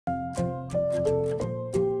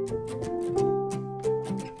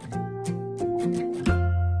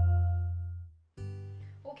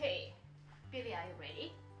Okay, Billy, are you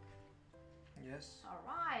ready? Yes.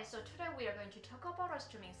 Alright, so today we are going to talk about a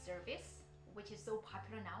streaming service which is so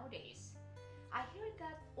popular nowadays. I hear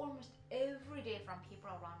that almost every day from people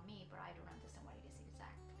around me, but I don't understand what it is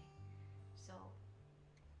exactly. So,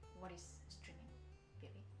 what is streaming,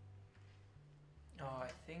 Billy? I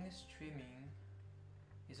think streaming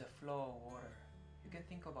is a flow of water. You can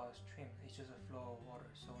think about a stream, it's just a flow of water.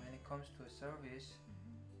 So when it comes to a service,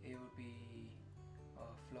 it will be a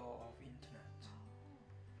flow of internet.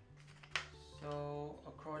 So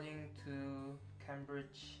according to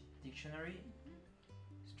Cambridge Dictionary,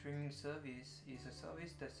 streaming service is a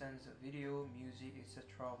service that sends a video, music,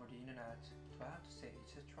 etc. over the internet. Do I have to say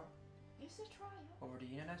etc.? Etc. Over the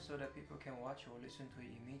internet so that people can watch or listen to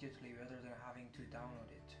it immediately rather than having to download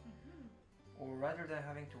it. Or rather than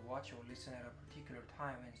having to watch or listen at a particular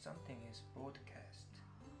time when something is broadcast.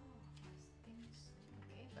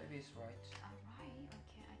 Okay. Maybe it's right. Alright,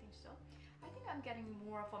 okay, I think so. I think I'm getting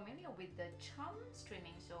more familiar with the term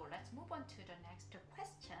streaming, so let's move on to the next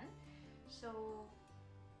question. So,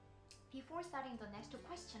 before starting the next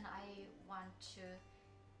question, I want to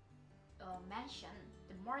mention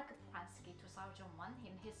the Mark Prensky 2001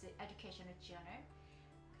 in his educational journal.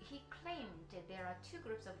 He claimed that there are two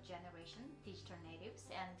groups of generation, digital natives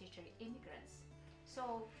and digital immigrants.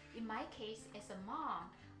 So in my case, as a mom,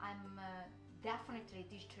 I'm definitely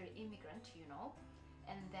digital immigrant,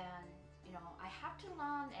 and then I have to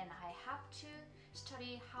learn and I have to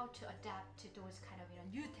study how to adapt to those kind of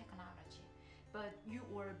new technology. But you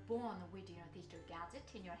were born with digital gadget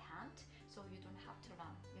in your hand, so you don't have to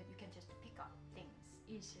learn. You can just pick up things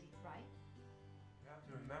easily, right? You have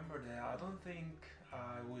to remember that I don't think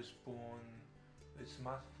I was born with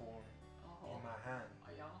smartphone in my hand.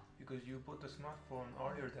 Oh, yeah. Because you bought the smartphone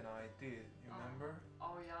earlier than I did. You remember?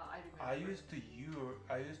 Oh yeah, I remember. I used to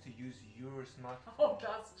use your smartphone. Oh,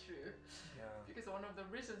 that's true. Yeah. Because one of the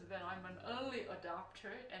reasons that I'm an early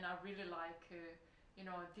adopter and I really like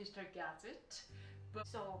digital gadget.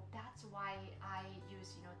 So that's why I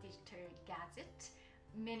use digital gadget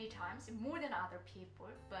many times, more than other people,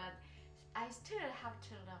 but I still have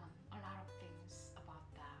to learn a lot of things about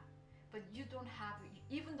that. But you don't have,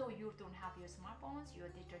 even though you don't have your smartphones, your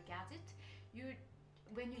digital gadget,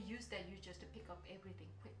 when you use that, you just pick up everything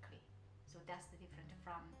quickly. So that's the difference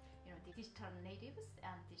from the digital natives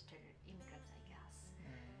and digital immigrants, I guess.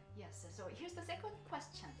 Yes. So here's the second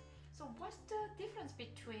question. So what's the difference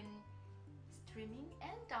between streaming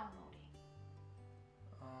and downloading?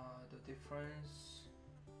 The differences.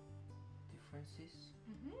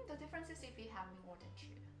 The difference is if you have more than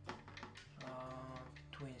two.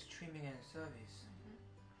 Between streaming and service.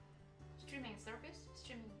 Streaming service,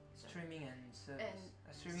 Streaming and service.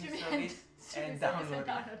 Streaming service and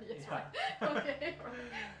downloading. Yes, right. Okay.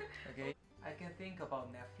 Okay. I can think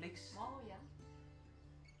about Netflix. Oh yeah.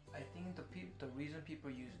 I think the reason people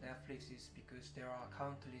use Netflix is because there are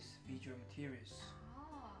countless visual materials.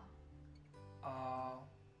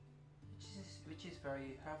 Which is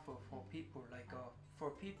very helpful for people for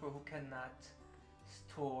people who cannot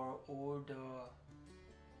store all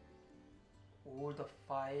the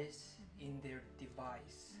files in their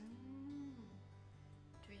device.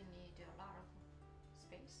 Do you need a lot of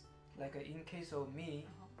space? In case of me,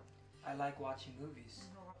 I like watching movies.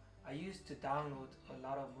 I used to download a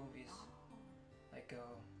lot of movies,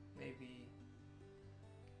 maybe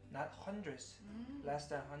not hundreds, less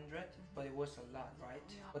than 100, but it was a lot, right?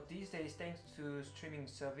 But these days, thanks to streaming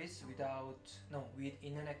service with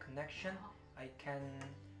internet connection, I can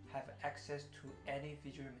have access to any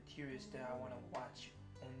visual materials that I want to watch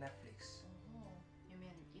on Netflix. You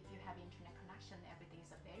mean if you have internet connection, everything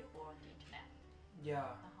is available on the internet?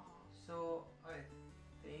 Yeah. So I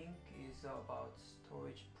think it's about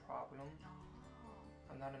storage problem.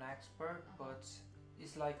 I'm not an expert, but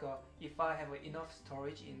it's if I have enough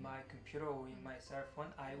storage in my computer or in my cell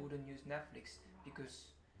phone, I wouldn't use Netflix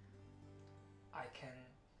because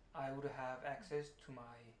I would have access to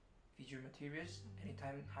my visual materials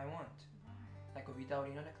anytime I want, without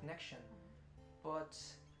internet connection. But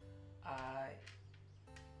I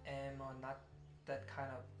am not that kind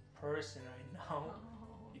of person right now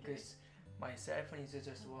because my cell phone is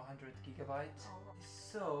just 100 gigabytes.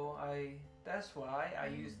 So that's why I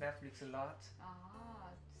use Netflix a lot.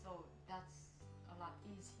 So that's a lot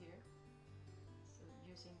easier. So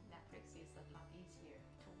using Netflix is a lot easier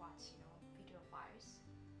to watch, video files,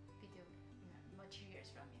 video materials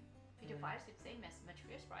from it. Video files is same as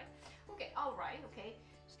materials, right? Okay, alright, okay.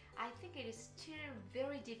 I think it is still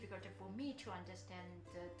very difficult for me to understand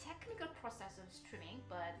the technical process of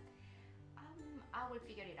I will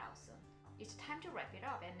figure it out soon. It's time to wrap it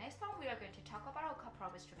up, and next time we are going to talk about a couple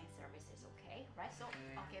of streaming services, okay? Right? So,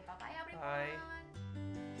 okay, bye bye everyone.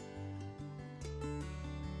 Bye.